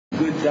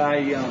good guy,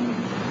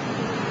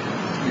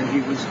 and he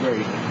was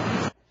great.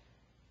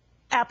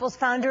 Apple's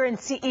founder and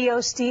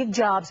CEO Steve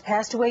Jobs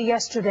passed away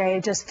yesterday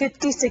at just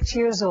 56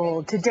 years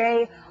old.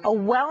 Today, a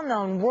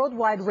well-known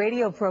worldwide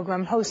radio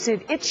program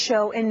hosted its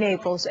show in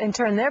Naples and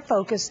turned their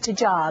focus to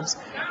Jobs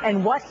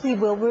and what he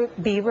will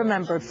be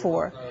remembered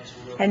for.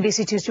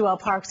 NBC2's Joelle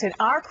Parks and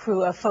our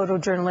crew of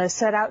photojournalists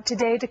set out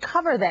today to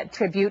cover that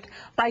tribute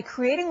by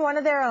creating one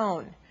of their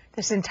own.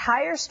 This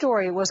entire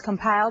story was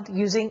compiled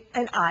using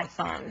an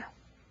iPhone.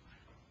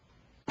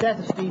 The death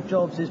of Steve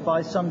Jobs is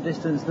by some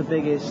distance the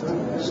biggest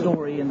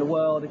story in the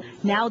world.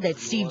 Now that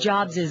Steve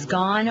Jobs is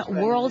gone,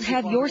 World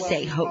Have Your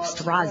Say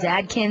host Roz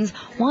Adkins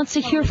wants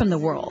to hear from the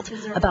world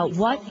about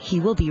what he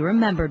will be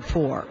remembered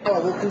for.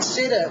 We'll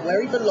consider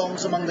where he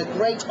belongs among the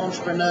great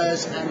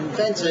entrepreneurs and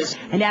inventors.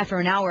 And after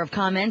an hour of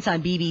comments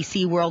on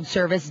BBC World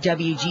Service,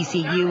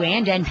 WGCU,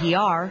 and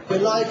NPR, we're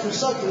live from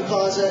Sutton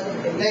Plaza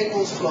in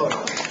Naples, Florida.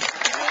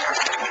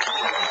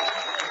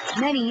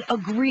 Many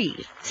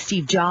agree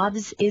Steve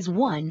Jobs is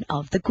one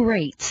of the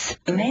greats.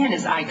 The man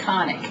is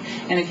iconic,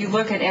 and if you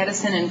look at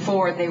Edison and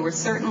Ford, they were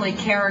certainly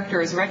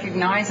characters,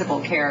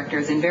 recognizable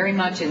characters, and very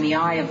much in the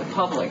eye of the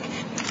public.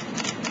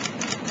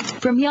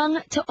 From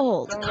young to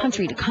old,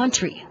 country to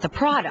country, the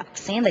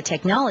products and the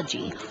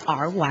technology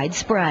are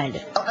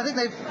widespread. I think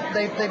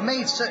they've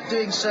made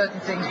doing certain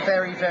things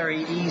very,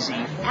 very easy.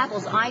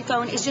 Apple's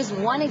iPhone is just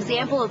one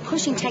example of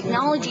pushing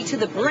technology to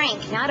the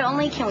brink. Not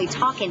only can we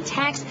talk and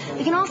text,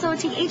 we can also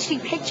take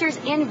HD pictures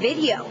and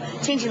video,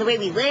 changing the way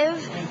we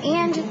live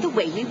and the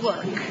way we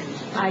work.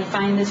 I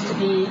find this to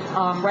be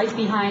right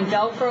behind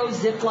Velcro,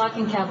 Ziploc,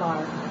 and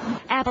Kevlar.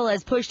 Apple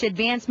has pushed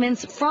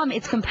advancements from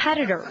its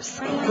competitors.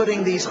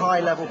 Putting these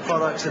high-level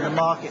products in the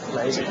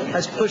marketplace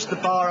has pushed the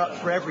bar up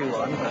for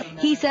everyone.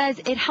 He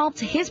says it helped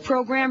his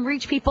program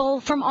reach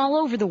people from all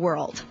over the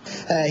world.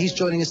 He's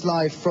joining us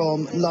live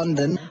from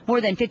London.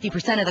 More than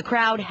 50% of the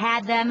crowd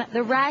had them,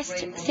 the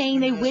rest saying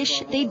they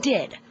wish they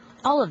did.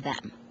 All of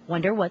them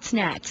wonder what's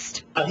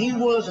next. He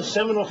was a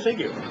seminal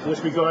figure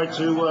with regard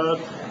to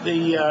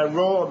the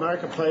role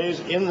America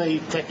plays in the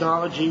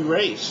technology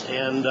race.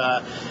 And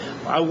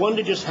I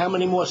wonder just how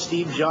many more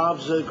Steve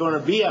Jobs are going to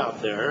be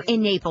out there.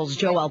 In Naples,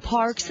 Joelle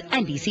Parks,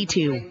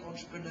 NBC2.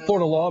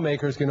 Florida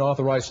lawmakers can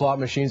authorize slot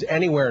machines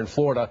anywhere in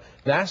Florida.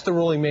 That's the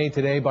ruling made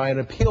today by an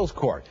appeals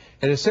court.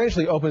 It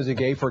essentially opens the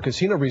gate for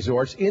casino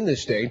resorts in the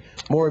state.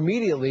 More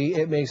immediately,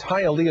 it makes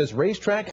Hialeah's racetrack